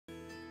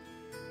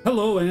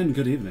Hello and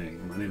good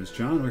evening. My name is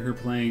John. We're here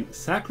playing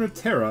Sacra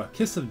Terra,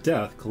 Kiss of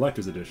Death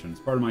Collector's Edition. It's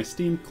part of my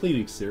Steam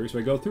cleaning series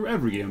where I go through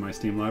every game in my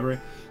Steam library,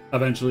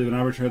 eventually leave an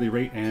arbitrarily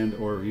rate and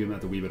or review them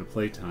at the wee bit of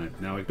playtime.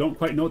 Now, I don't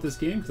quite know what this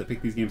game because I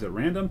pick these games at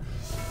random,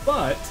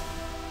 but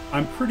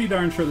I'm pretty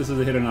darn sure this is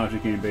a hidden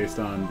object game based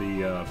on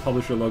the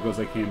publisher logos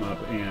that came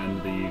up and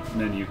the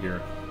menu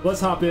here. Let's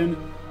hop in,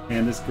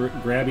 and this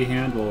grabby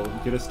hand will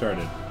get us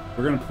started.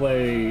 We're going to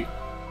play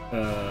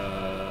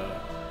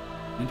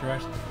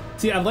interaction.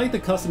 See, I like the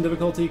custom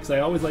difficulty because I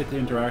always like the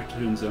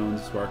interaction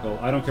zones sparkle.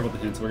 I don't care about the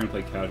hints, so we're going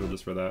to play casual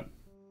just for that.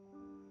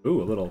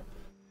 Ooh, a little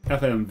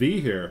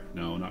FMV here.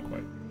 No, not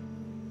quite.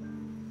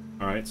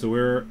 Alright, so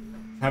we're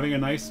having a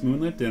nice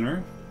moonlit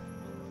dinner.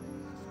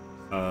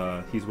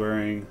 He's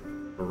wearing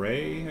a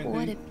beret, I think.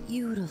 What a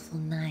beautiful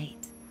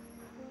night.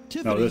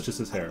 Tiffany, no, that's just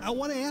his hair. I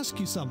want to ask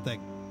you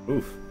something.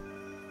 Oof.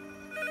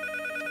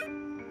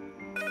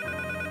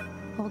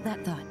 Hold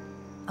that thought.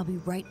 I'll be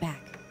right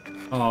back.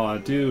 Aw,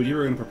 dude, you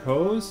were gonna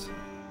propose?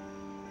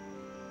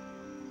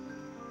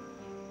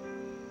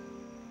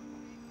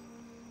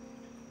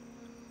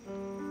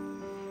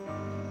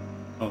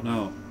 Oh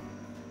no.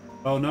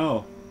 Oh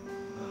no.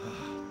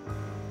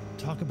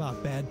 Talk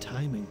about bad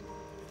timing.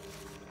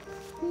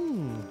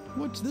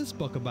 What's this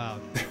book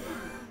about?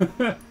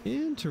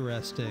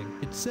 Interesting.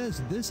 It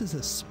says this is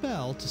a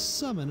spell to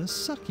summon a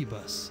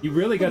succubus. You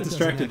really got But it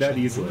distracted doesn't that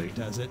actually easily. work,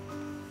 does it?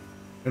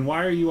 And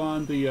why are you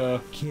on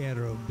the,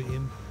 Quero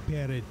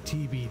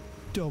imperativi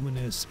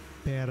dominus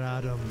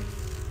peradum.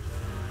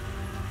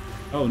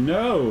 Oh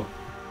no!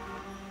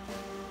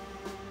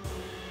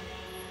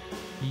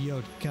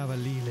 Iot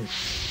cavalile.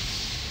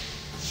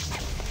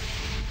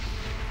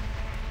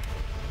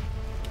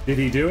 Did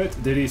he do it?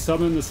 Did he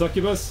summon the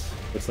succubus?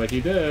 Looks like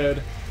he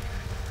did.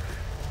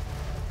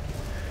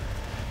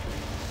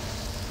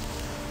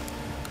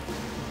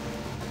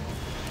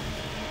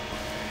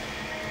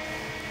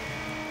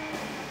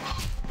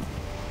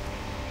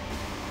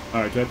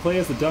 Alright, do I play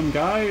as the dumb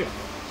guy?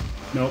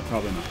 No,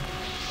 probably not.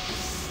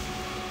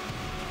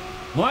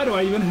 Why do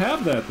I even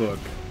have that book?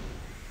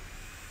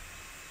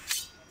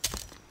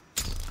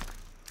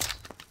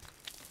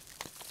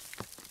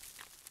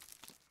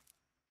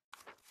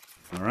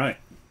 Alright.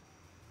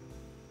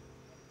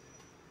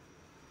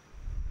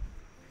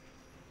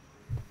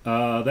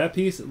 That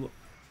piece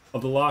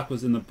of the lock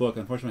was in the book.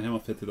 Unfortunately, my hand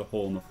won't fit through the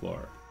hole in the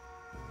floor.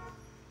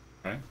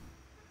 Okay.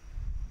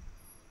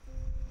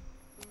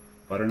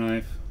 Butter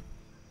knife.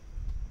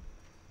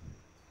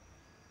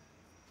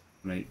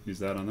 Can I use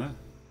that on that?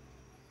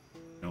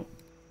 Nope.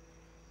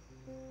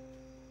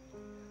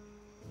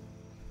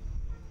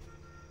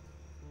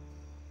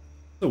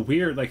 So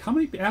weird. Like, how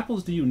many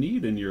apples do you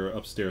need in your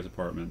upstairs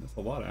apartment? That's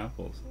a lot of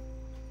apples.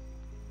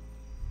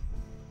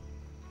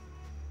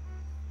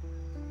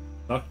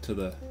 Stuck to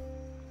the...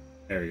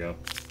 There you go.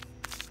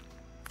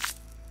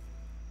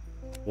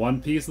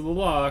 One piece of the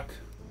lock.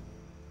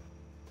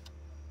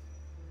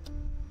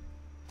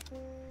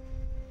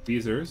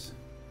 Tweezers.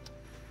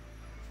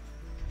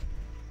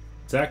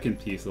 Second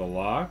piece of the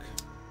lock.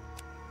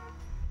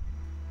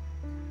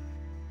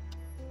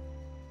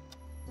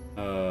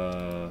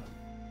 Got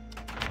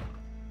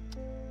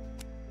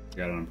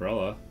an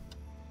umbrella.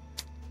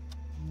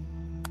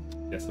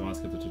 Guess I want to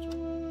skip the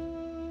tutorial.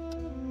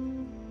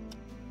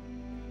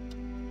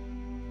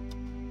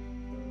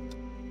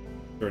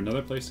 Is there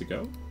another place to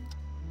go?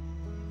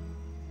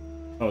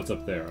 Oh, it's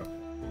up there. Okay.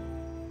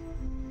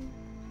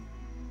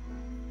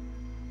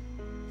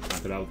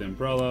 Knock it out with the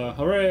umbrella.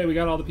 Hooray! We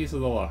got all the pieces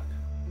of the lock.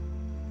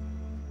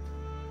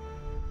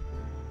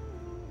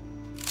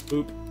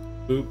 Boop,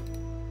 boop,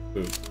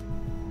 boop.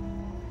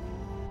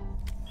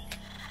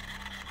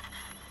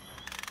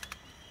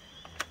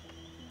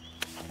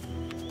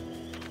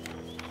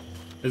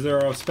 Is there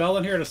a spell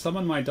in here to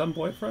summon my dumb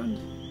boyfriend?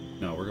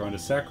 No, we're going to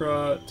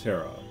Sacra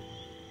Terra.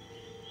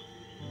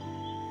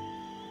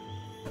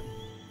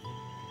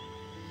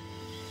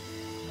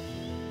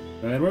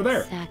 And we're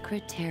there. Sacra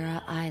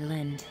Terra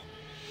Island.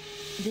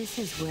 This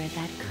is where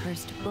that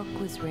cursed book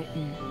was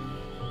written.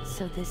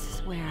 So this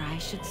is where I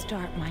should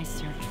start my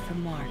search for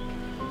Mark.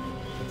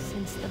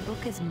 Since the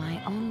book is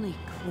my only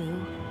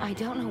clue, I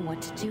don't know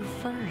what to do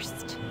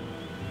first.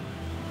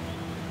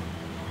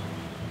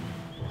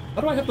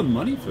 How do I have the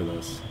money for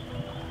this?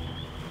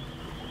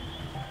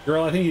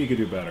 Girl, I think you could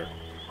do better.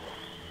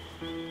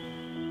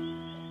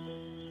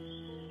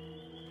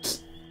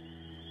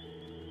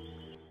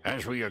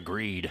 As we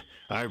agreed,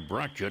 I've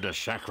brought you to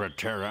Sacra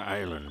Terra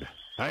Island.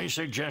 I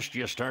suggest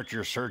you start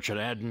your search at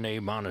Adonai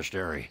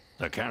Monastery,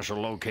 the castle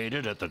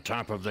located at the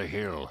top of the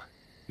hill.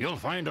 You'll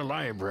find a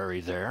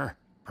library there.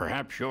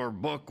 Perhaps your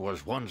book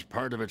was once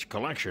part of its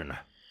collection.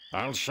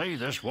 I'll say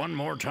this one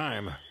more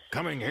time.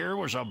 Coming here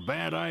was a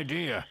bad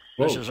idea.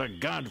 Whoa. This is a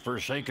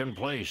god-forsaken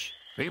place.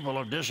 People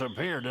have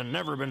disappeared and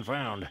never been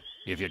found.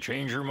 If you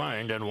change your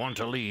mind and want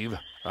to leave,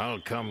 I'll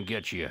come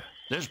get you.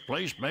 This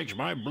place makes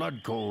my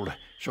blood cold,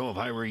 so if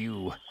I were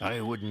you,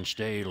 I wouldn't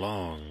stay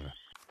long.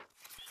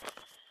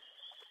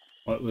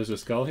 What, was a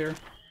skull here?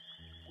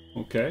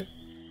 Okay.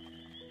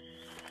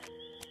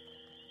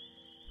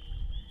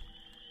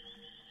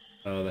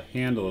 The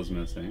handle is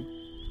missing.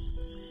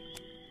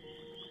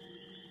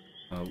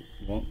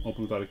 Won't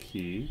open without a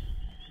key.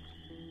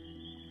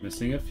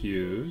 Missing a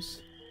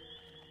fuse.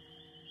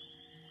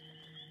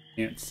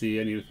 Can't see,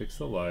 I need to fix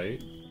the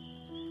light.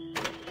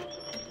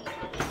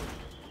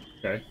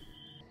 Okay.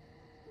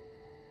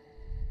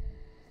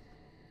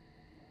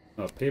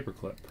 Oh,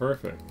 paperclip,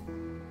 perfect.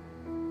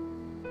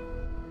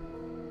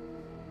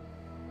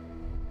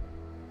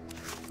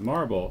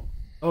 Marble.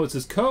 Oh, it's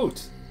his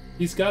coat!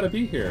 He's gotta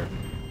be here.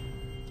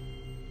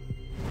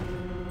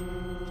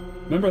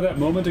 Remember that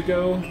moment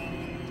ago?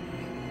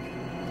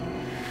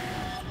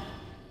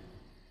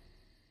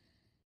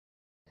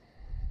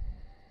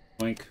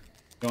 Doink.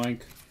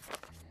 Doink.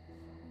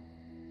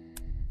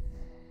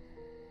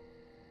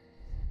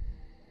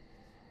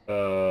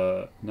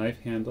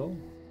 Knife handle.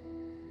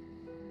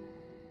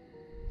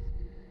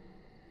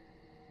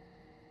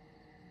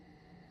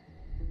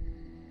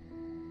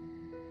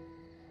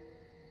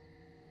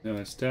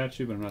 Another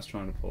statue, but I'm not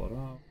trying to pull it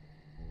off.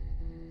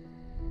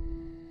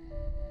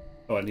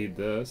 Oh, I need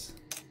this.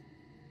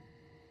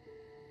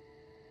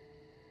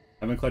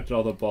 I haven't collected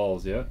all the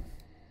balls yet.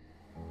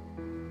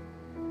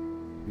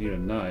 Need a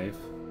knife.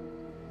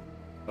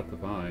 Cut the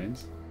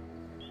vines.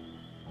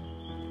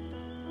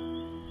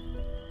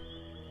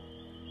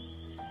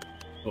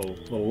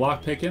 Little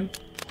lock picking.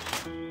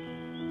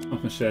 A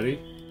machete.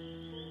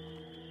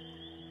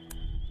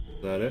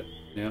 Is that it?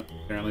 Yeah,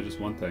 apparently just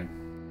one thing.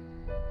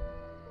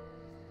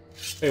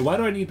 Hey, why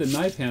do I need the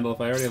knife handle if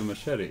I already have a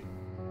machete?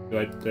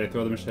 Did I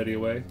throw the machete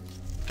away?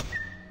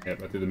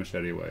 Yep, I threw the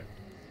machete away.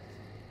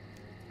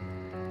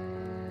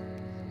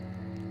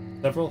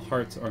 Several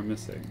hearts are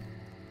missing.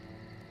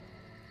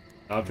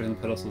 The object on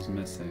the pedestal is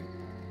missing.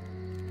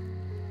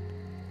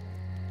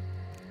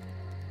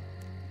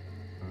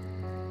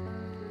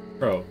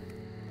 Bro.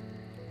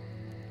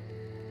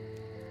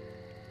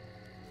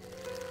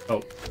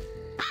 Oh.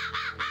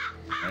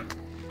 Right.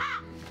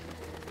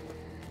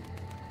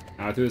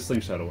 Now I threw the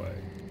slingshot away.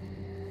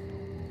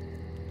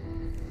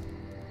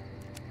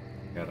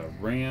 Got a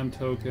ram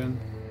token.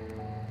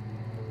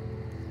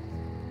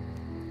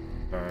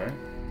 Alright.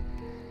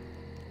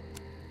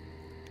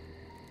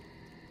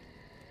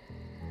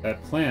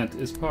 That plant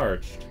is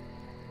parched.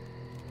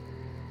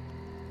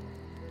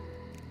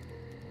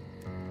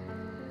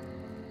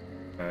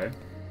 Okay.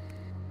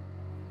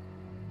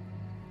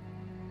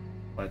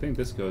 Well, I think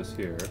this goes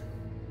here.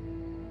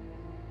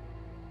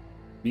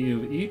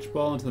 Move each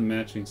ball into the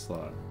matching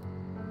slot.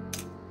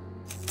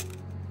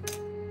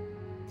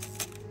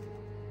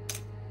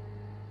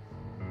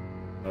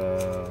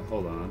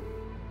 Hold on.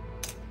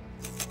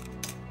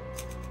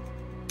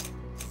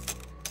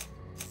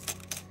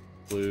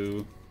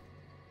 Blue.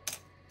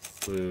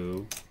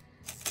 Blue.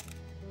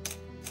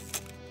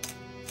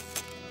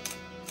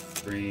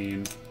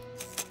 Green.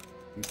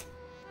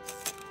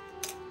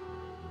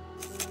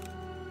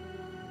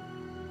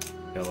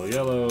 Yellow,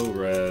 yellow,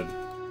 red,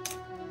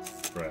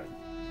 red.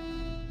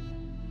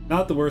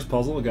 Not the worst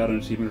puzzle. I got an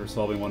achievement for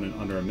solving one in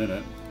under a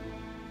minute.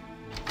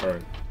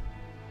 Alright.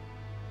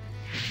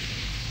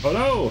 Oh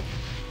no!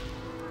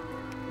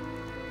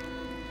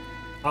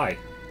 Hi.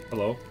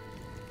 Hello.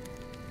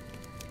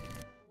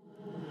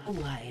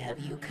 Why have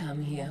you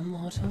come here,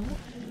 mortal?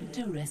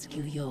 To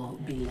rescue your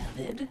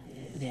beloved?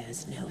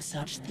 There's no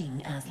such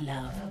thing as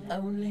love,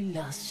 only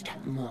lust.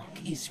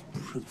 Mark is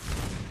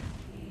proof.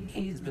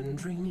 He's been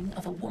dreaming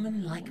of a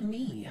woman like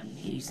me.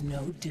 He's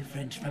no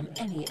different from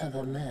any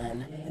other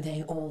man.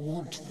 They all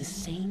want the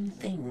same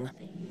thing.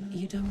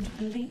 You don't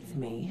believe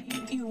me?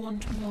 You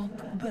want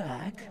Mark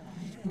back?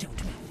 Don't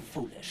be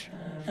foolish.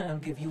 I'll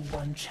give you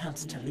one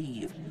chance to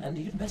leave, and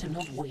you'd better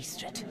not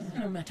waste it.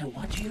 No matter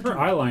what you do. Her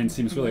eyeline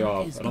seems really Mark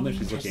off. is I don't think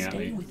going she's looking to at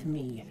stay me. with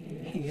me,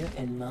 here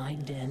in my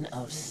den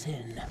of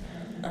sin.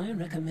 I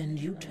recommend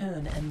you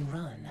turn and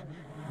run.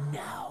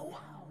 Now.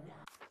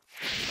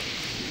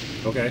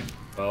 Okay.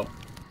 Well,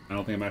 I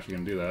don't think I'm actually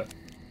gonna do that. Is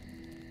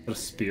that a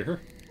spear?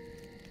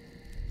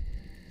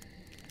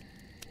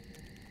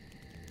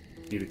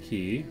 Need a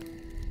key.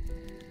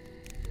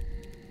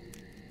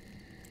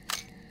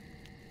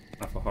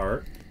 Half a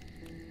heart.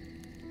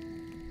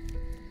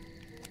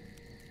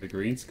 The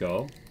green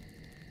skull.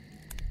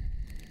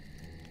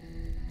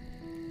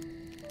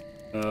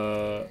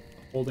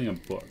 Holding a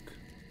book.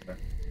 Okay.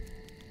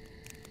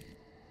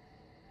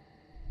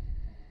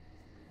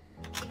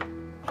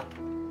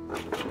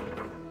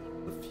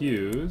 The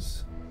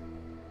fuse.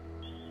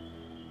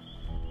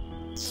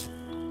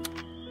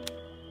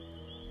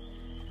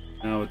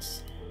 Now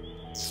it's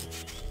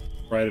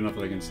bright enough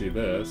that I can see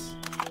this.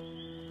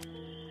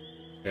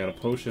 I got a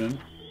potion.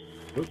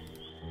 Oop.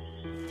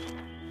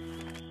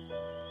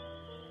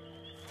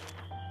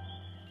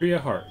 Three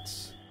of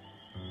hearts.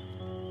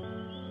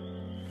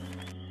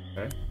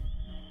 Okay.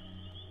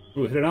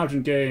 Ooh, hit an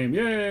object game!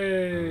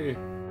 Yay!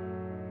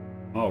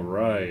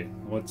 Alright.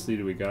 What see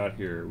do we got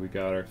here? We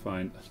got our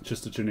fine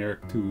just a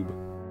generic tube.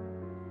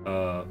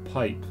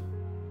 Pipe.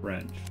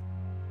 Wrench.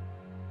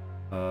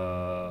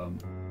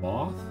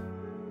 Moth?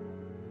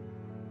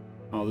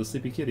 Oh, the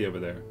sleepy kitty over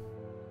there.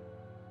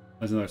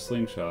 There's another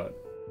slingshot.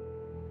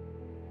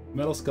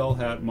 Metal skull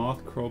hat,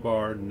 moth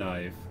crowbar,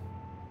 knife.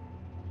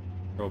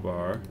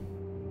 Crowbar.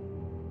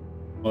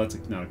 Well, that's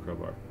not a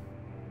crowbar.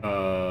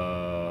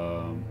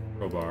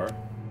 Crowbar.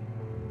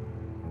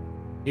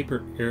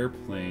 Paper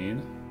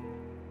airplane.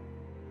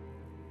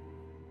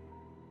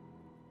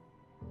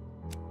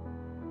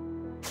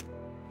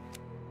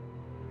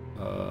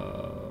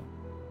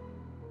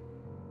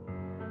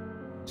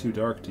 Too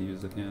dark to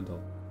use the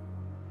candle.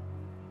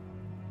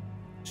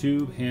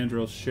 Tube,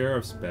 handrail,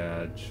 sheriff's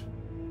badge.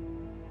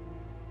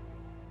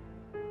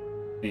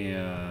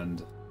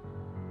 And...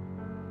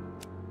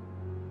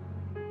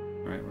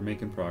 Alright, we're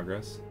making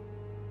progress.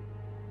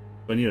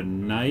 Do I need a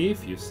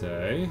knife, you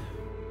say?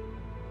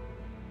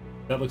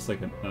 That looks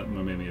like a... no,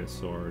 maybe a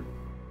sword.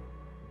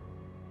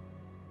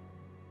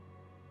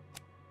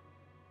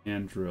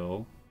 Hand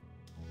drill.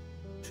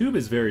 Tube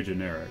is very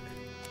generic.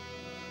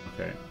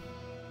 Okay.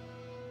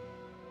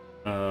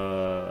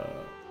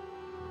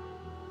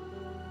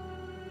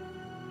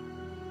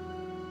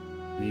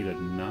 Need a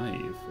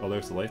knife. Oh,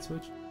 there's the light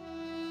switch.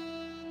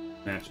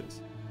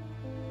 Matches.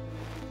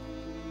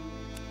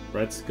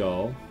 Red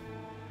skull.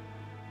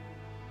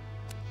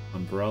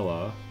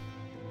 Umbrella.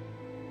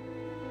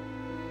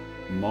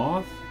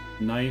 Moth,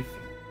 knife,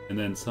 and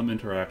then some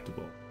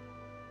interactable.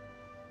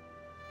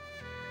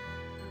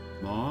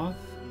 Moth,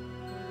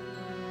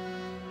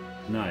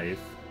 knife,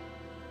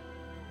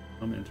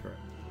 some interactable.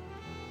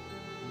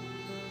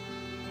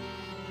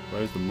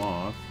 Where's the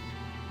moth?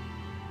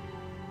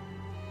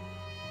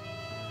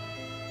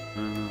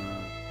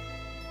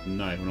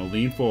 Knife. I'm gonna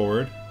lean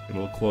forward, get a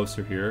little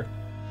closer here.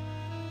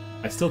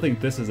 I still think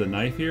this is a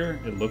knife here.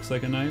 It looks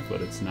like a knife,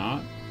 but it's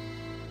not.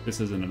 This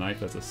isn't a knife,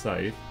 that's a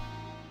scythe.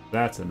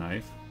 That's a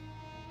knife.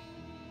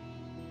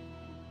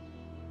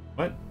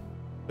 What?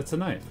 That's a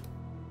knife.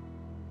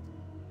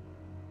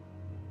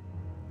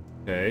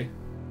 Okay.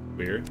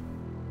 Weird.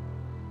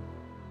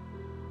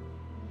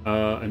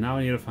 And now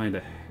I need to find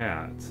a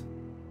hat.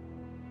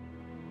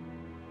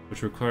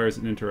 Which requires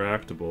an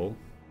interactable.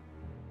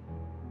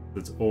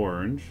 That's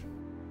orange.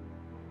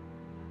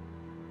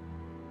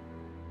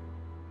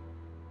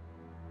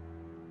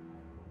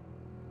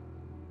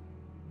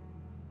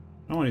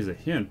 I don't want to use a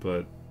hint,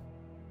 but...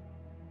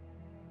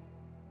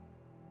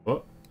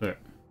 Oh, there.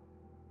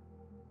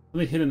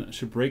 Something hidden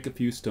should break a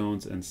few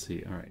stones and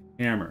see. Alright,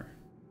 hammer.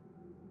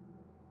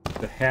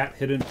 The hat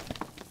hidden...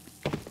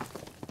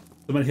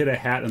 Someone hit a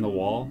hat in the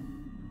wall?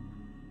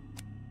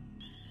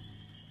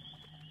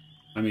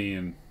 I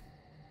mean...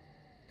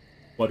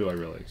 What do I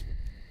really expect?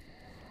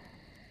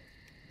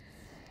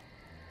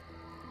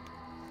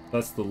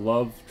 That's the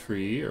love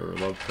tree, or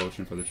love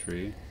potion for the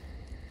tree.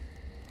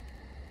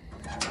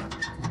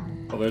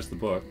 Oh, there's the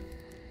book.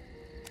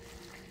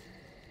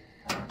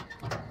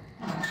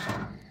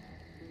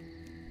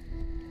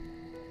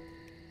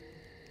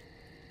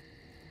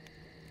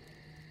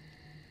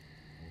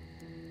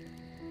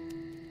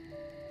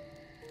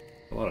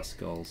 A lot of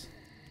skulls.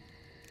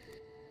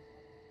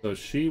 So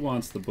she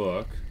wants the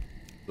book.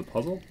 The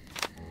puzzle?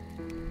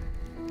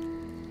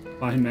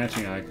 Find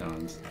matching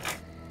icons.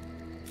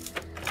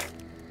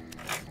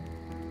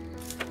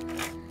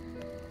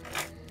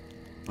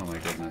 Oh my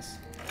goodness.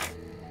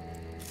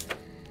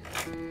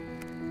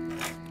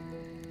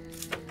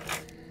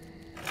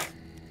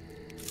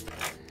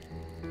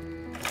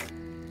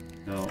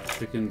 No,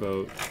 chicken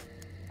boat.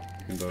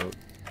 Chicken boat.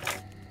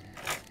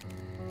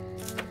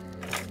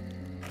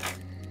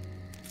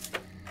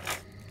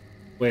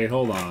 Wait,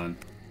 hold on.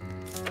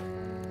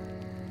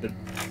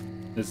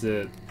 Is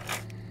it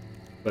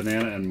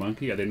banana and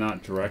monkey? Are they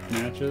not direct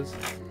matches?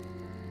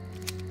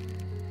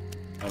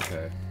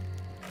 Okay.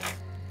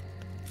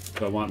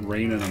 So I want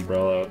rain and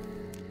umbrella.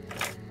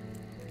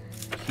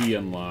 Key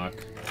and lock.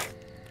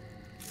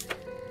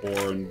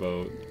 Oar and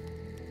boat.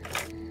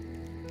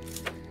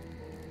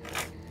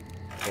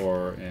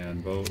 Oar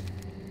and boat.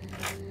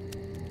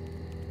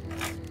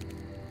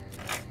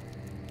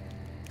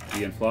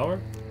 Key and flower?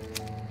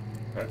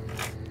 Okay.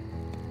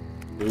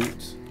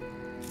 Boot.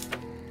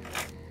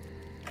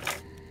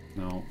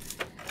 No.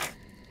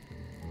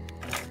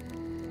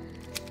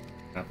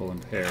 Apple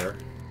and pear.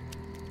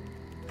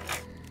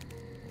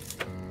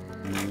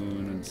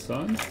 Moon and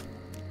sun.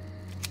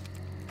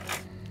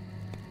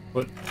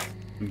 Foot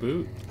and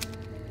boot.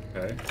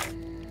 Okay.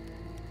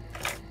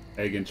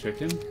 Egg and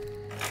chicken.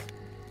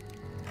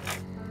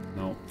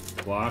 No.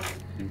 Block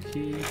and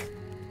key.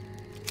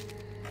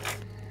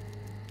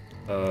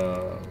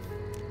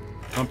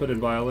 Trumpet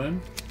and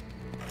violin.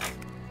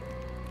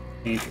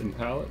 Paint and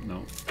palette.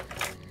 No.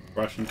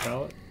 Brush and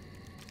palette.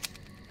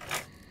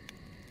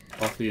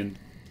 Coffee and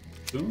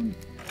spoon.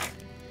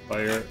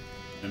 Fire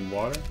and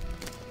water.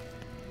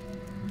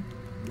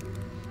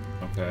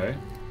 Okay.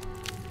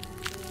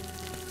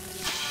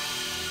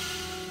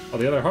 Oh,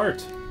 the other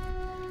heart.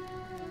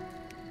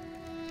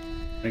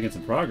 Making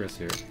some progress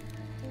here.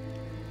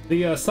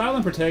 The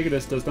silent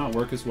protagonist does not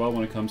work as well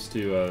when it comes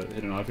to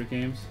hidden object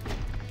games.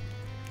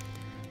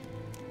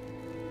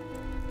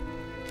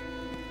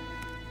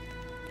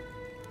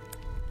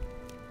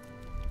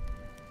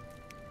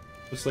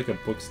 Just like a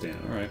book stand.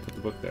 Alright, put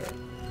the book there.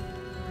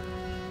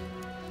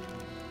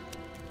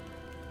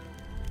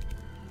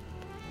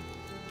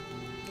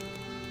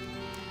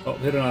 Oh,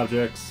 hidden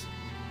objects.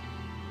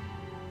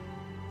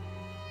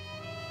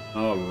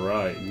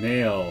 Alright,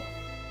 nail.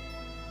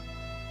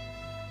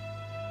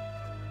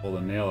 Pull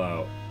the nail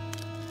out.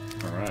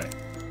 Alright.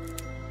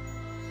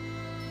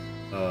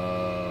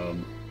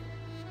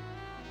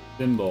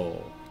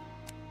 Thimble.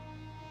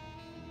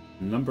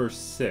 Number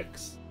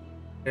 6.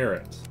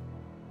 Parrot.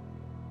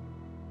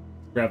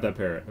 Grab that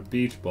parrot. A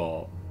beach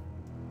ball.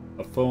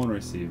 A phone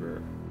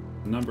receiver.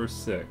 Number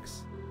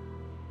 6.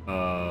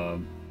 Oh,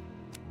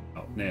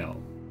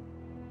 nail.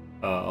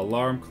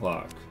 Alarm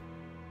clock.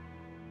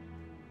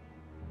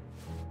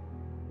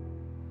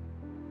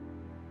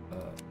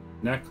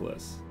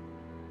 Necklace.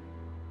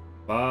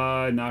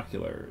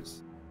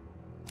 Binoculars.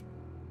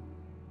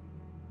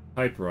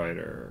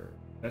 Typewriter.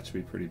 That should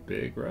be pretty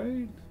big,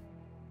 right?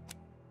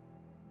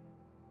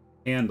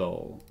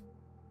 Handle.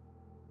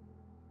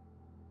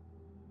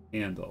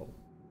 Handle.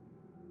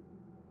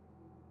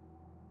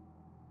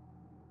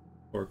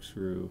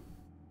 Corkscrew.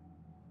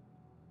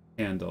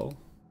 Handle.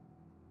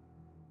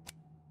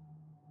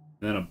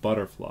 And then a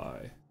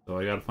butterfly. So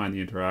I gotta find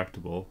the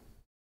interactable.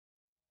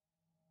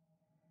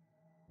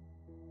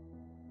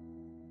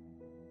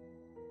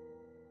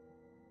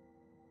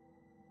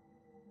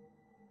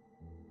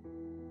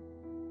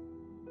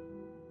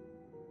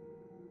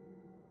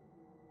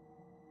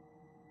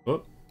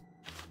 Whoop.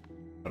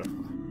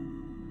 Butterfly.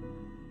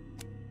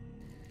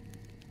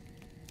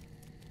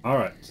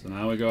 Alright, so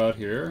now we go out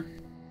here.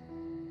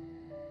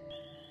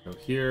 Go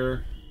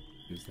here.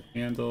 Use the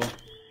handle.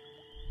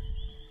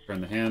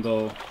 Turn the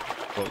handle.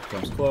 Boat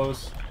comes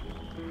close.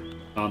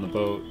 On the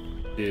boat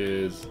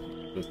is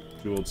the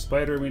jeweled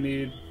spider we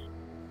need.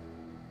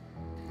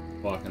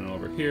 Walking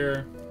over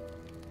here.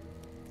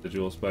 The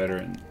jeweled spider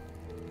and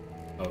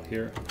out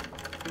here.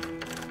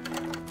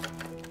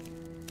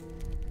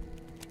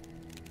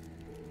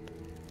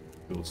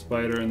 Jeweled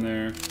spider in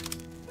there.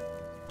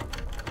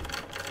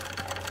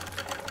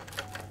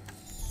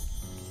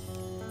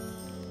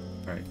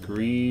 Alright,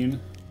 green,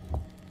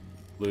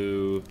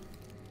 blue,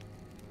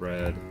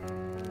 red,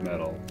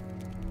 metal.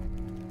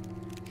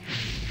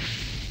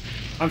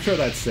 I'm sure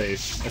that's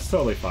safe. That's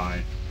totally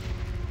fine.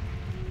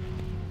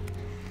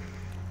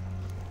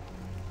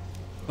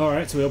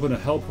 Alright, so we open a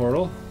hell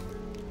portal.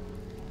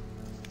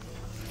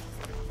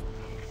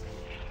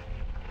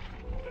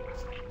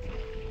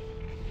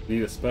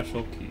 Need a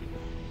special key.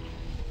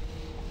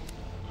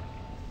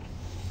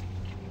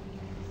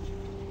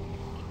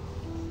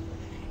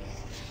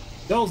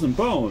 Skulls and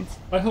bones!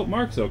 I hope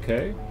Mark's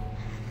okay.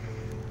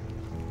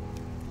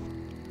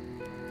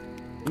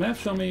 The map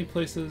show me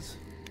places?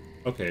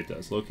 Okay, it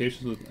does.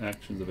 Locations with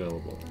actions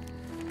available.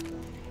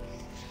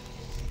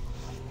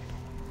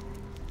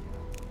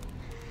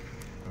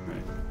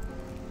 Alright.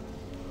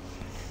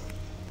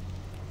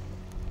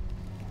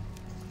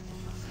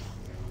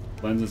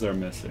 Lenses are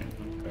missing.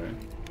 Okay.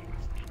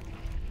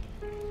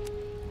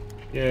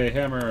 Yay,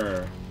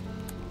 hammer!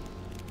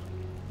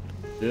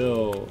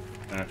 Still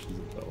actions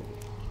available.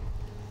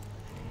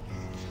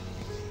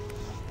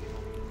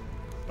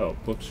 Oh,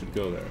 books should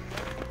go there.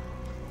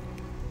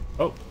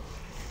 Oh!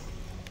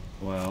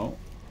 Well...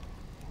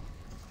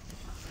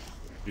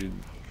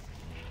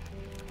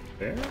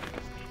 There?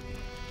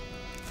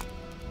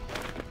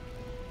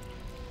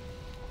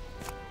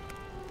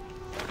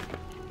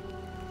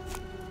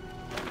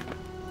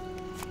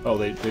 Oh,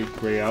 they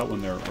gray out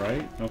when they're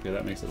right? Okay,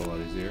 that makes it a lot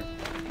easier.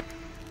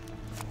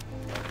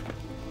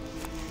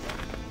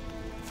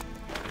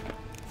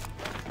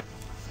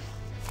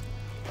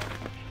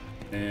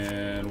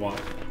 And one.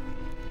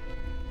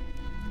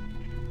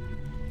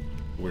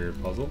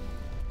 Weird puzzle.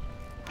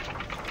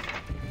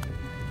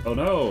 Oh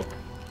no!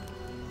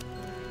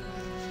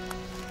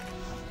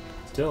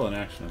 Still an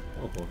action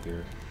available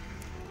here.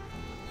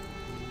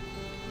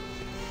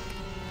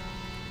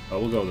 Oh,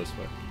 we'll go this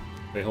way.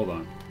 Wait, hold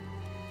on.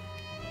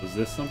 Was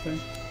this something?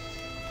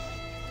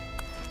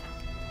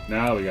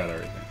 Now we got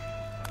everything.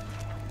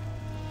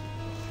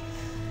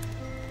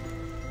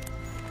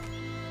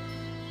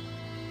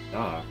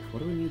 Dock, what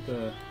do we need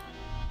the...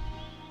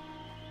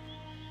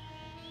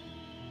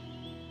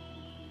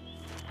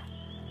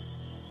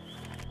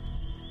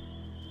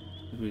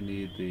 We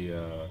need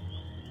the,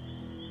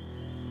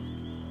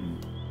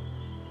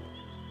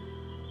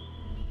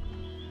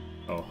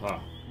 Oh,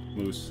 ha.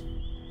 Moose.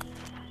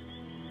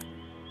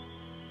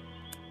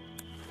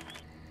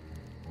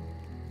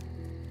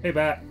 Hey,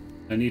 bat!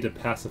 I need to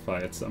pacify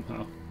it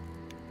somehow.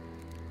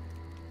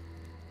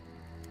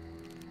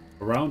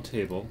 A round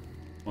table.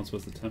 Once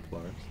was the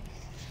Templars.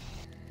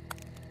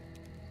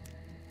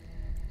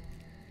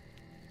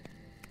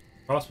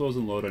 Crossbows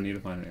and load, I need to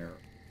find an arrow.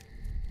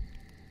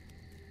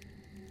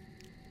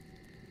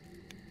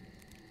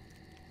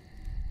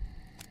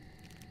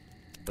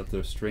 Is that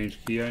the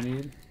strange key I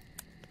need?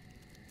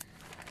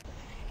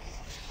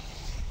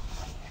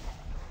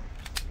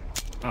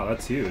 Wow,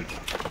 that's huge.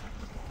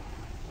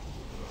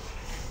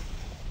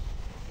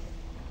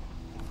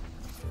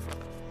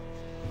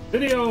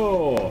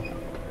 Video!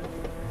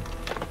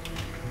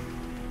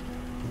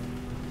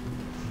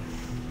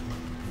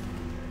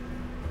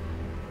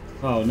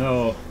 Oh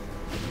no.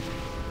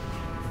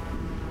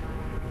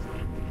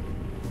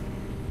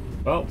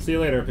 Well, see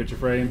you later, picture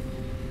frame.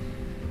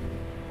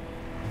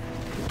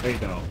 Wait,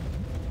 no.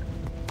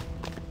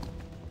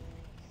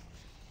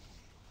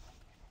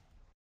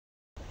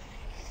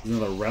 Is there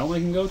another realm I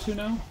can go to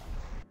now?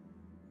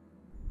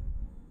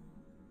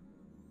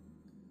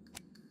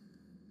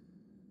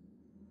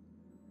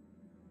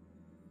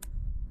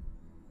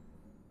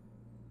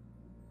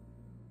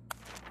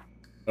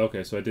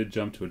 Okay, so I did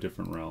jump to a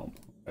different realm.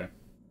 Okay.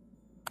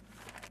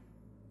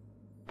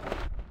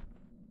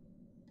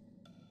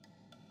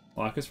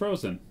 Lock is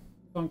frozen.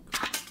 Punk.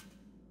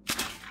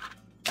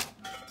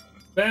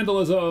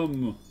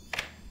 Vandalism!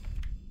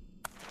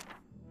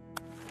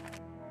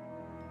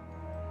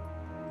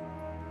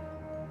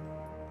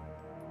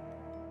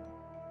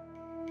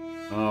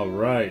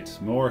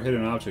 Alright, more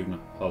hidden object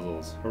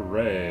puzzles.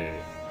 Hooray!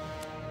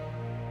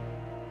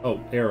 Oh,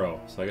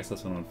 arrow. So I guess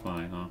that's what I'm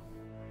fine, huh?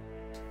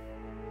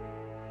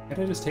 Can't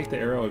I just take the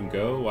arrow and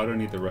go? Why do I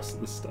need the rest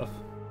of this stuff?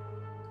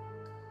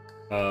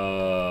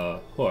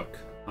 Hook,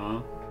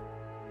 huh?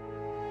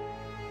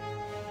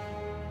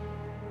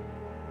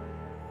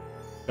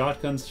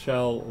 Shotgun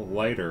shell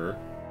lighter.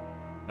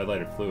 I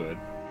lighter fluid.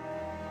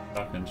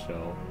 Shotgun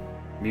shell.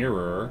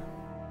 Mirror.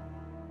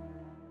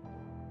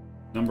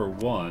 Number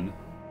 1.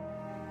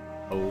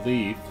 A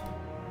leaf.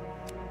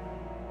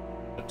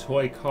 A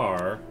toy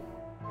car.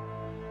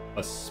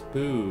 A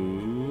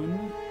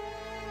spoon.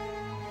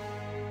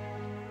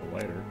 A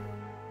lighter.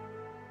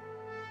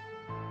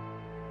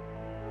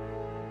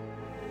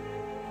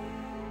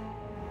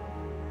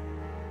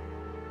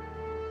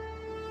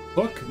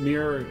 Hook,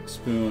 mirror,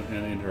 spoon,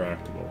 and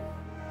interactable.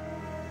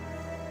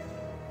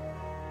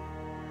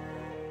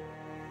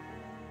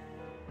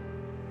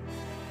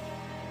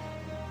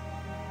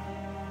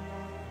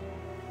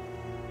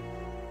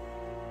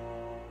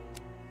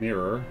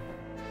 Mirror,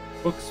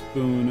 hook,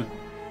 spoon,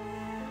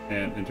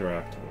 and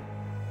interactable.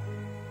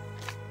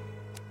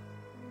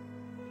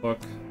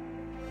 Hook,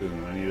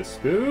 spoon. I need a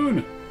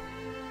spoon!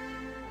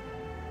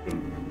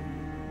 Spoon.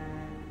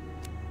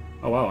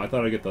 Oh wow, I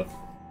thought I'd get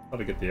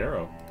the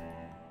arrow.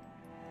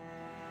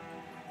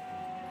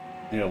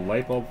 I need a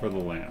light bulb for the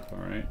lamp,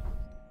 alright.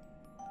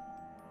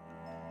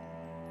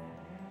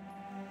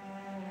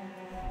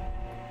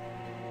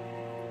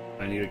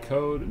 I need a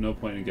code, no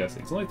point in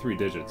guessing. It's only 3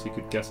 digits, you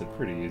could guess it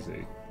pretty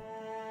easy.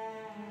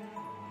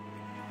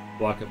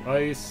 Block of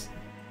ice,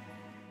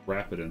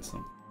 wrap it in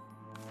something.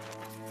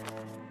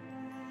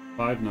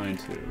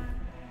 592.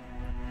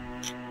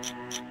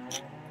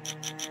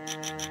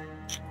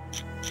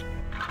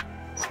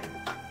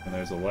 And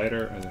there's a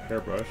lighter, there's a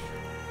hairbrush.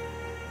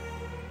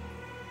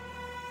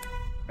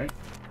 Right.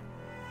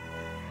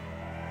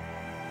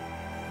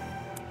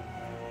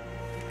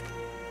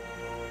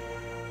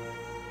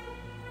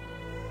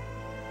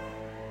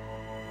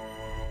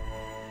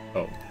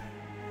 Oh.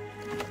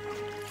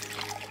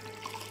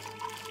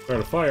 Start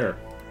a fire.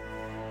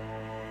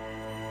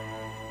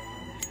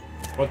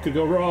 What could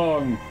go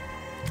wrong?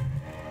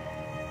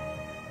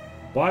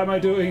 Why am I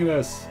doing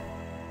this?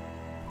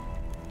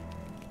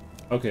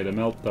 Okay, to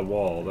melt the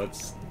wall.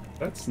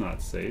 That's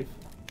not safe.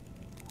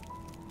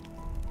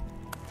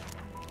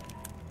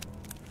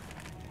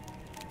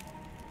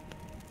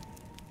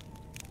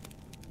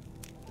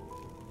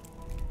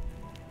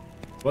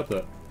 What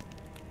the?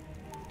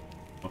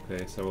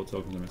 Okay, several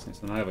tokens are missing.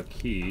 So now I have a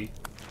key.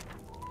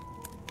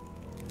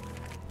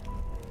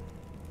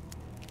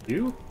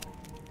 You?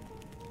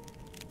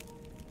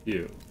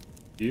 You.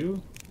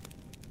 You?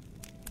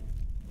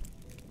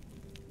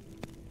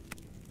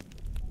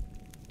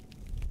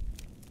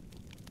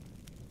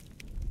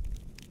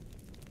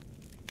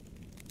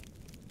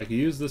 I can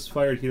use this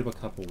fire to heat up a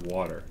cup of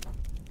water.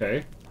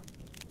 Okay.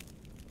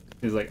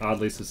 He's like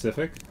oddly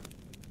specific.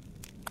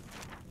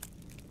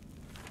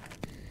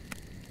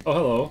 Oh,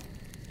 hello.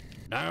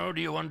 Now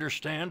do you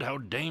understand how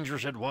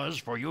dangerous it was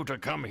for you to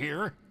come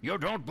here? You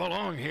don't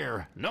belong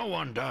here. No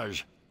one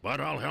does. But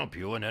I'll help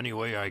you in any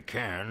way I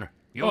can.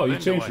 You've been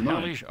to a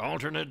hellish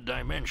alternate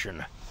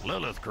dimension.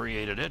 Lilith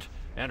created it,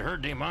 and her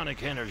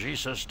demonic energy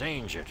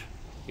sustains it.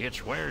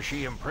 It's where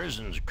she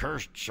imprisons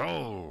cursed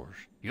souls.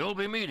 You'll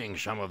be meeting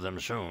some of them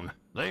soon.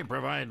 They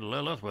provide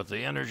Lilith with the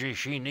energy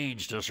she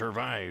needs to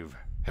survive.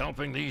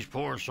 Helping these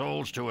poor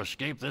souls to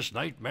escape this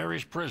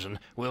nightmarish prison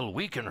will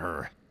weaken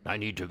her. I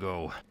need to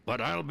go,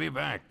 but I'll be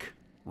back.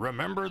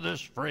 Remember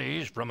this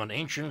phrase from an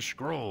ancient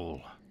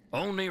scroll.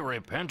 Only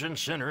repentant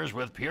sinners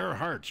with pure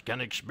hearts can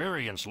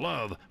experience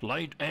love,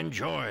 light, and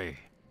joy.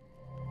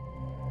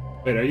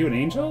 Wait, are you an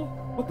angel?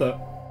 What the?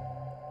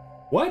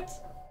 What?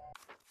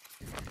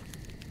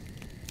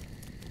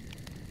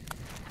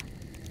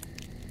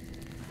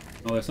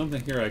 Oh, there's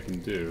something here I can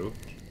do.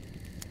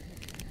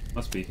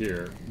 Must be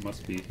here.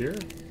 Must be here?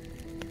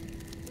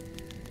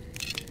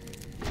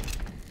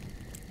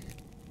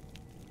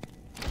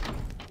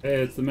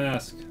 Hey, it's the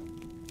mask.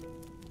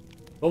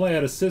 If only I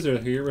had a scissor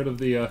to get rid of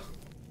the,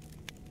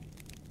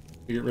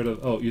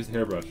 oh, use the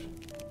hairbrush.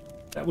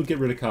 That would get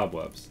rid of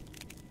cobwebs.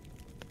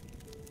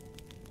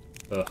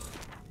 Ugh.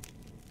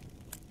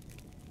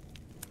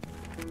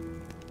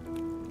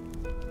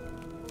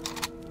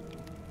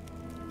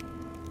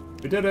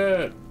 We did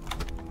it!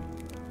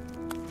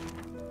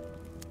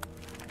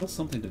 There's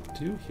something to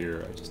do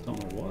here, I just don't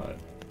know what.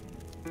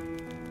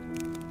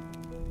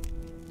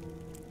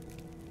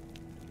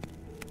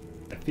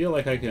 I feel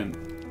like I can...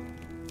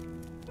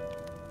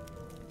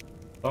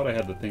 Thought I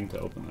had the thing to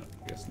open it.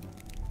 I guess not.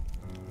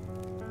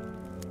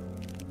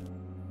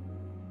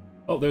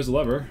 Oh, there's a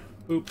lever.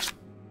 Oops.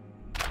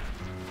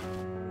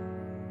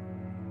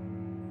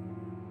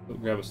 Go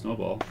grab a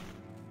snowball.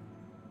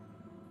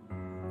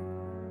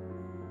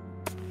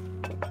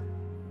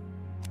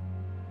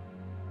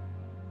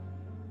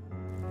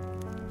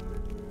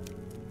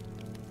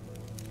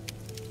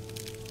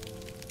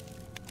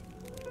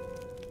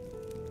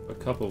 A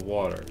cup of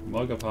water.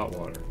 Mug of hot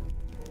water.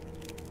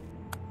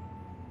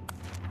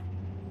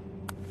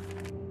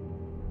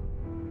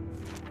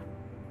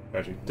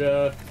 Tragic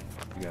death.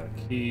 We got a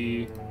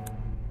key.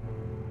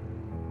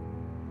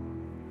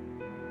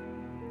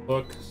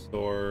 Hook,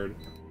 sword.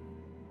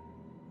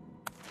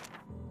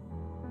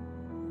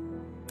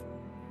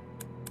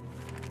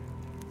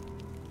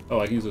 Oh,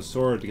 I can use a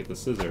sword to get the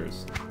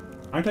scissors.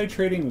 Aren't I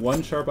trading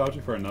one sharp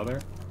object for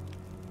another?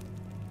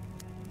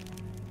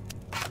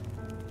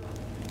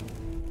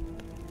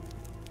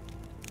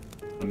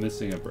 I'm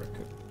missing a brick.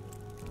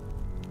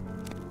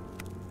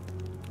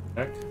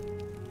 Heck.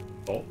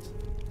 Bolt.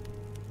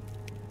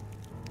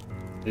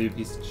 Maybe a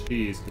piece of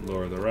cheese could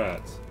lure the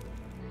rats.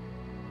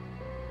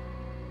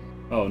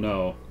 Oh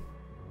no.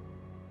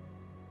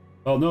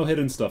 Well, no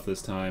hidden stuff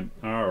this time.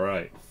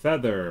 Alright.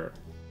 Feather.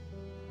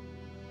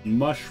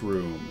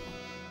 Mushroom.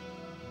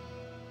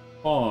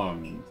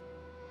 Tongs.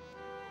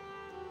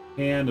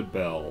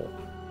 Handbell.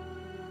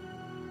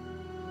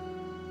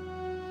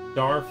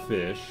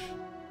 Starfish.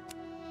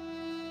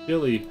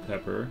 Chili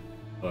pepper.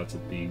 Oh, that's a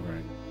bean,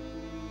 right?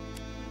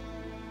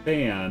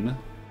 Fan.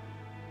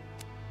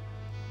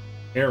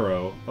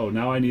 Arrow. Oh,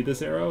 now I need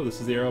this arrow?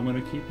 This is the arrow I'm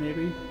gonna keep,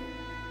 maybe?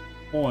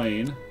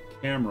 Coin.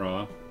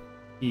 Camera.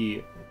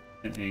 Key.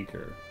 And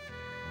anchor.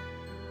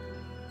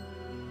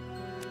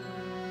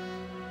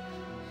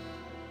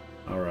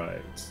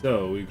 Alright,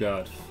 so we've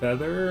got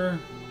feather.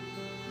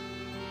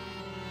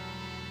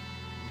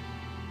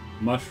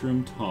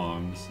 Mushroom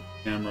tongs.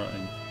 Camera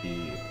and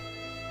key.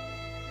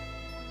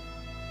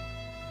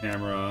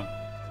 Camera.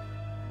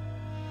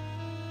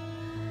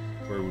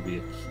 Where would be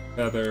a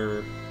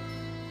feather?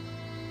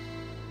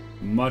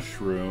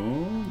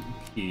 Mushroom.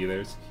 Key,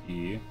 there's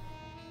key.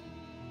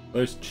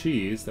 There's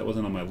cheese. That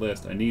wasn't on my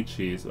list. I need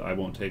cheese. I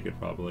won't take it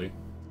probably.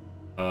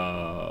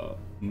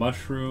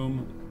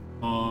 Mushroom,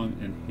 tong,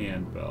 and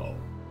handbell.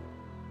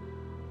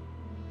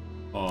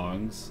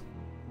 Tongs.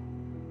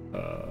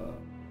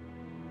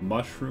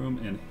 Mushroom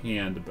and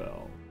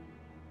handbell.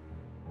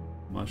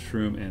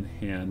 Mushroom and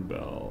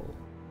handbell.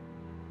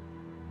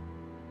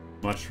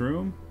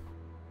 Mushroom.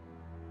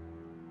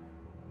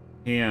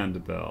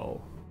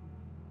 Handbell.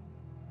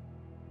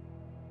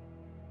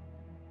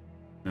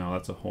 No,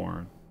 that's a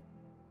horn.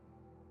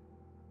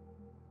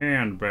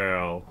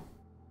 Handbell.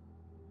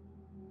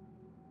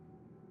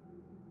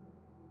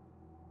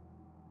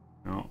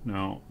 No,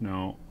 no,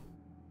 no.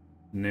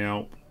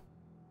 Nope.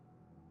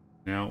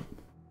 Nope.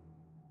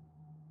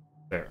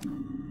 There.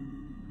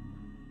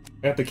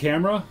 Got the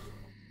camera?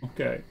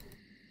 Okay.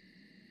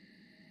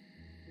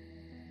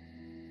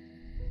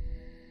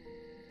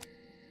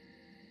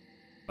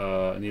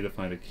 I need to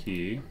find a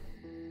key.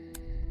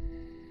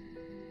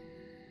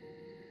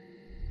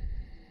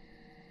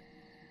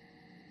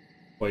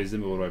 Poison,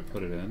 but what do I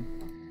put it in?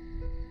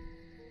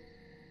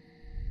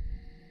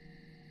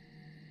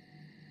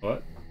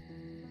 What?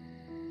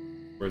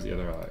 Where's the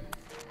other eye?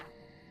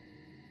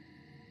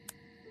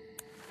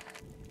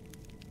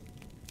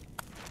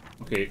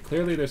 Okay,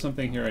 clearly there's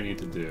something here I need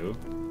to do.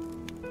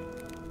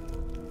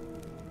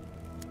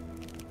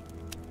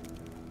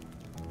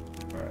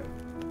 Alright.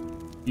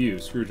 You,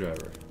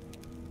 screwdriver.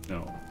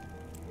 No.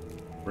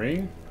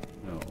 Ring?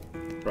 No.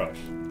 Brush.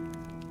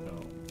 No.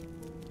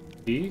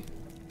 Key?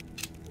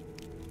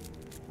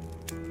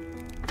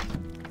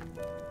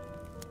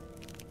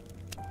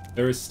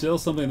 There is still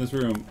something in this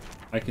room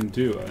I can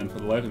do, and for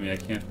the life of me I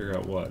can't figure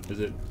out what.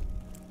 Is it...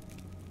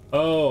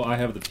 Oh, I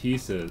have the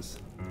pieces.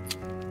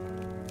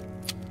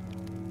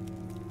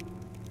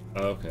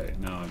 Okay,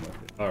 now I'm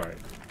with it. Alright.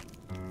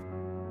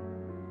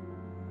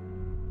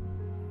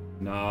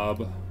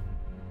 Knob.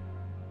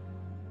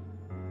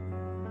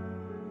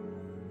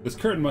 This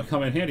curtain might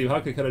come in handy. How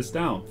could I cut us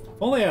down?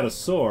 If only I had a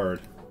sword.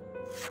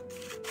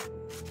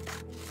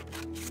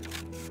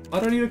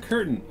 Why do I need a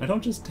curtain? I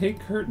don't just take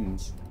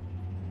curtains.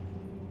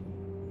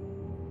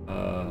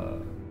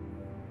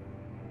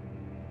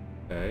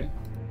 Okay.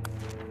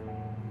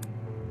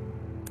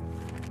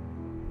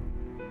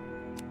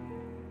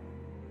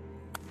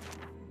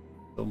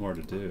 Still more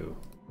to do.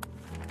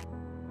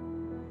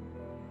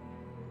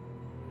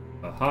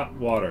 Hot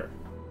water.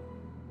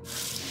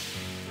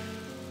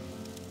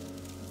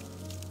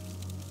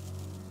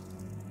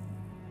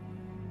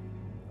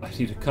 I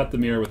need to cut the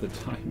mirror with a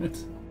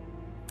diamond.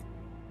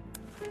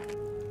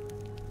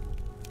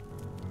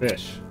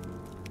 Fish.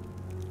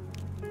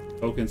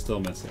 Token still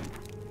missing.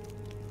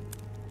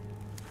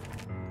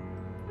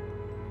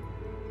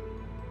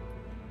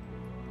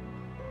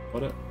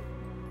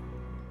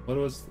 What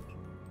was...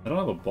 I don't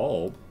have a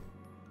bulb.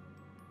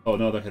 Oh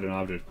no, they're hidden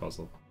object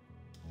puzzle.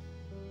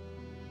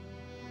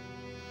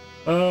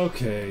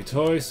 Okay,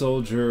 toy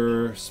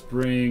soldier,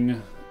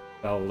 spring,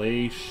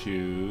 ballet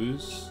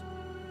shoes,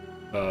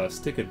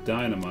 stick of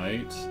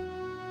dynamite.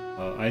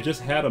 I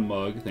just had a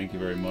mug, thank you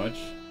very much.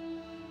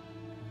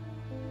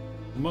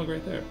 The mug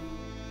right there.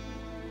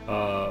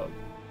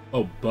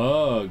 Oh,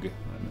 bug.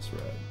 I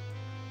misread.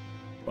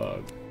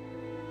 Bug.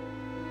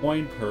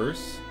 Coin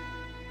purse.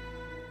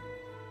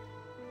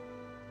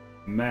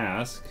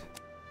 Mask.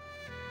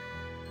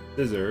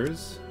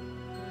 Scissors.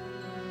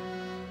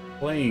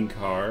 Playing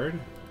card.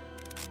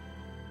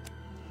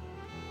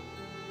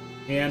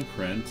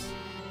 Handprint.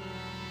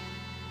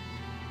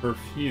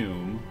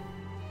 Perfume.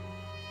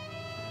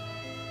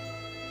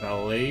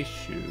 Ballet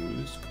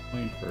shoes.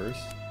 Coin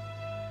purse.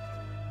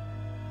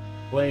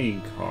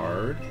 Playing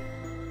card.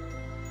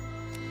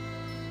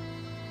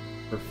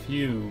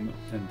 Perfume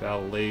and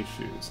ballet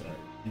shoes.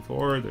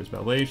 Forward, there's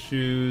ballet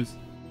shoes.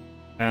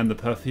 And the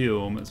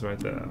perfume is right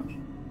there.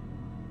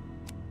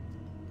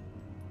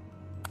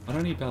 I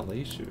don't need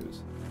ballet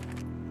shoes.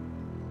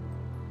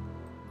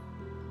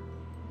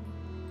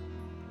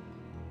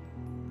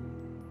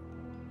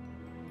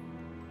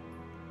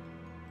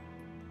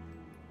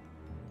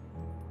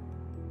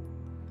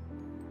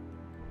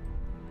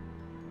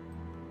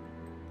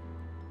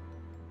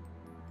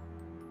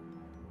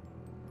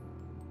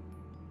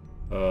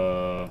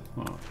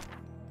 Huh.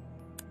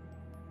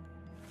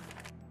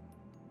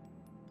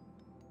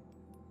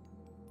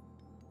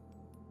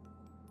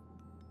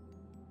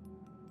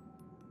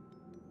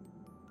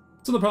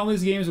 So the problem with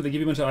these games is they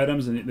give you a bunch of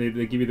items and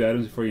they give you the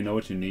items before you know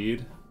what you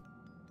need.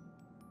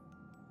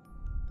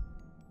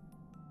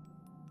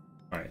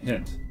 Alright,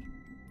 hint.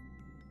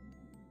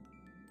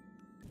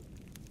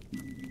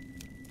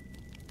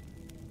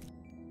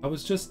 I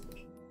was just...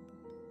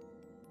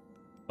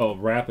 Oh,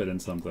 wrap it in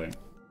something.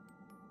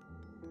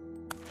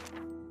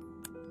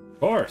 Of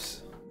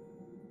course!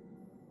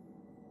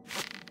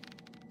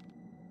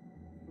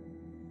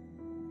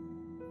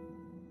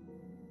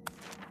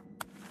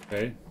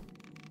 Okay.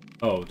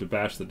 Oh, to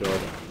bash the door.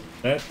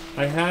 That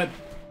I had.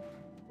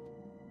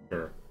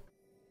 Sure.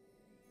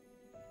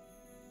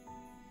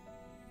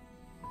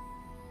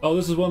 Oh,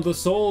 this is one of the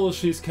souls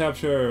she's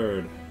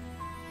captured.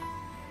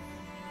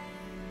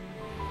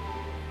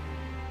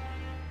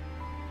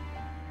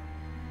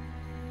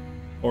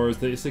 Or is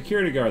the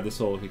security guard the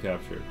soul he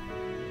captured?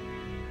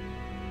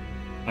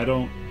 I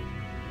don't...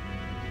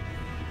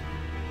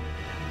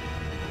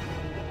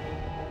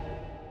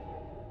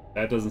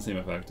 That doesn't seem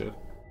effective.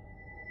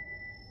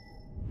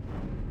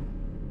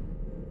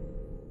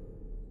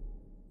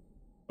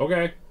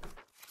 Okay.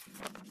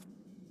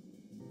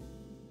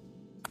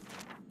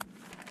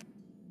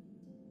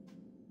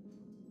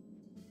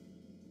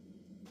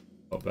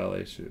 Oh,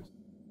 ballet shoes.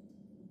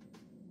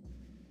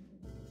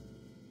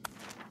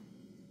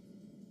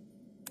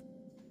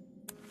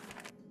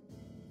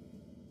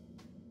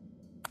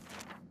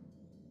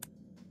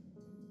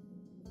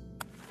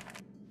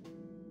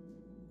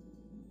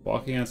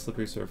 Walking on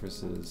slippery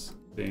surfaces,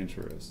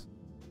 dangerous.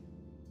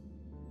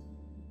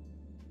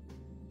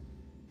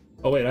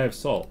 Oh wait, I have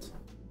salt.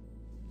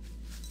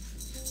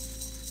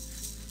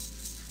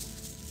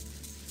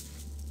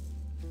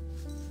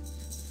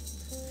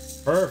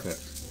 Perfect.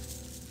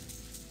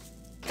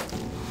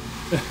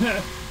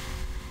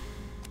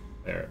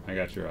 There, I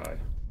got your eye.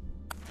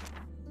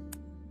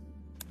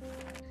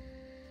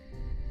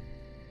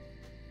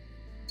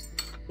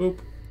 Boop.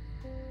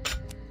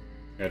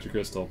 Got your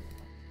crystal.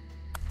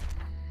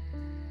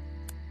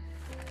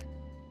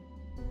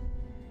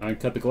 I can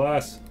cut the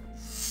glass.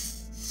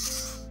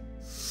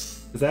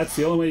 Because that's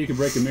the only way you can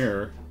break a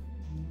mirror.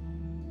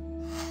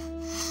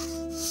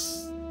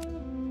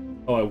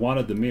 Oh, I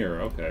wanted the mirror,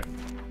 okay.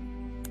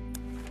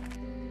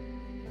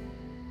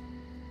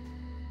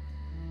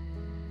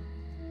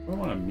 What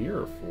do I want a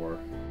mirror for?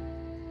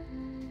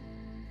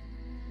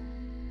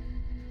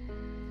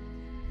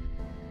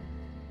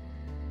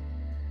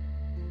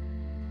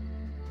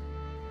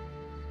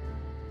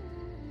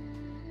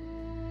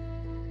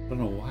 I don't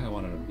know why I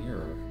wanted a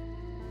mirror.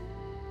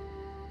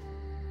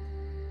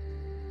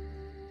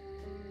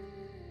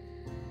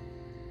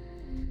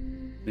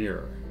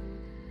 Mirror.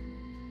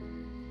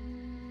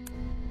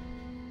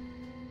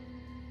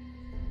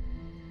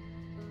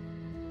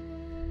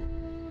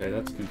 Okay,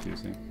 that's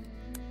confusing.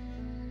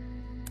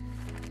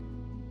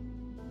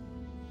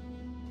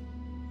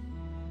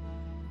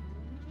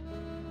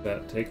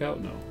 That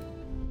takeout? No.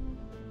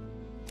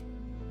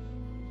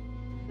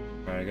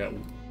 Alright, I got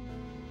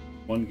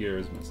one gear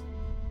is missing.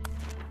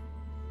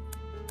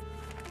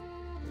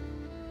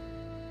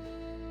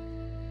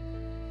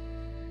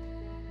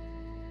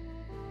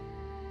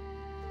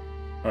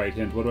 Alright,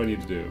 hint, what do I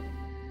need to do?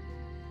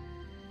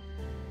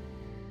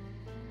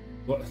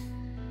 What?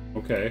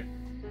 Okay.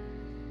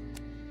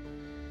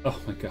 Oh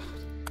my god.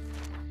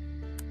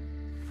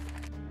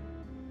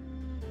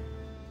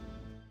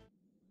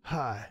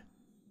 Hi,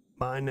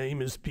 my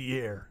name is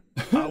Pierre.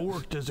 I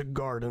worked as a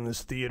guard in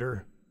this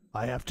theater.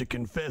 I have to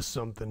confess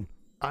something.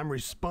 I'm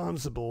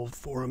responsible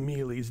for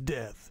Amelia's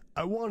death.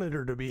 I wanted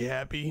her to be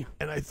happy,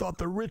 and I thought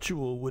the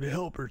ritual would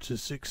help her to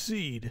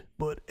succeed,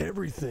 but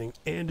everything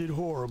ended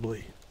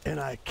horribly, and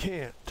I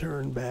can't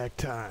turn back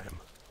time.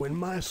 When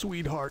my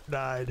sweetheart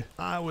died,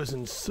 I was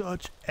in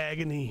such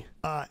agony,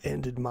 I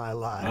ended my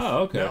life. Oh,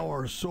 okay. Now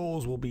our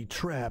souls will be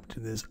trapped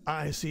in this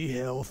icy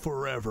hell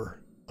forever.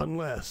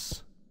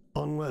 Unless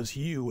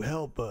you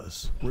help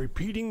us.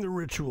 Repeating the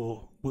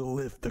ritual will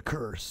lift the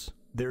curse.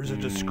 There's a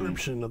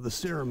description of the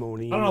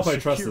ceremony. I don't know if I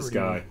trust this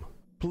guy.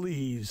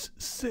 Please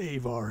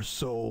save our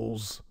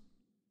souls.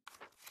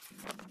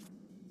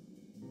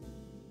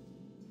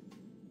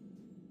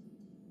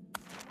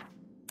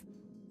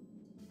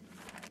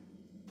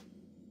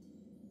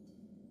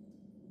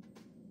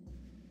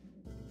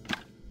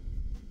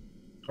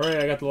 Alright,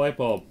 I got the light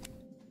bulb.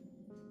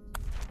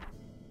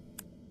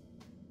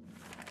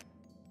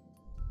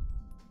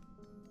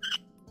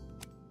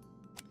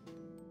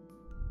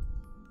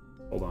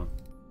 Hold on.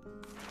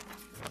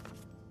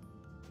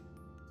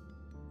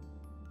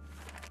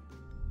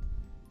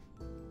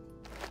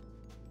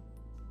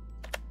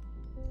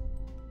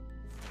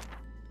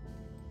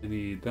 I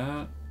need that.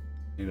 I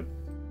need a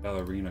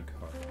ballerina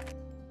card.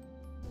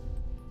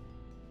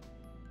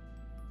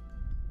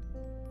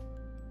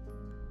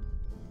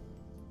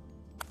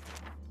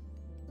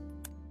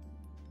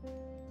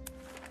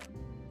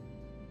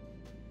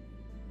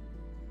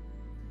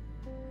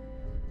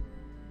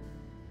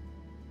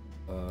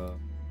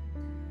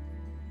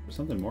 There's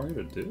something more here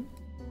to do?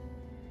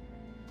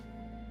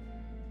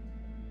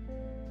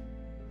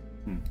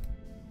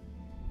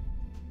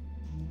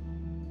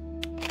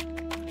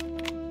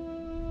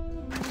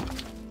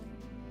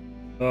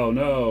 Oh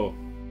no.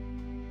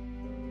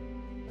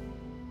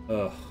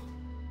 Ugh.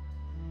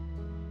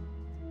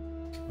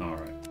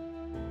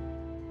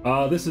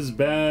 Alright. This has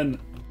been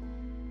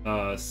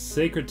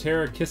Sacra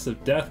Terra Kiss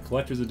of Death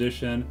Collector's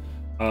Edition.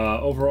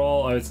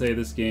 Overall, I would say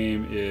this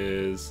game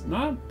is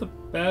not the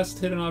best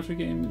hidden object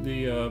game.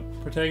 The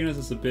protagonist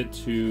is a bit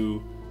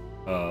too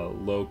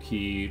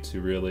low-key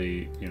to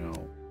really, you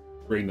know,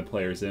 bring the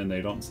players in.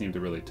 They don't seem to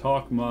really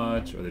talk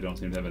much, or they don't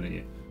seem to have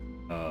any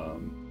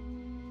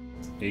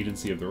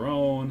agency of their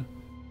own,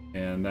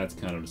 and that's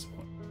kind of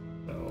disappointing.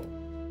 So,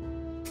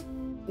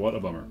 what a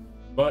bummer.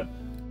 But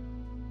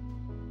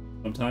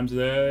sometimes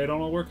they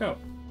don't all work out.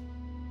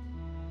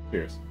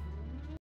 Cheers.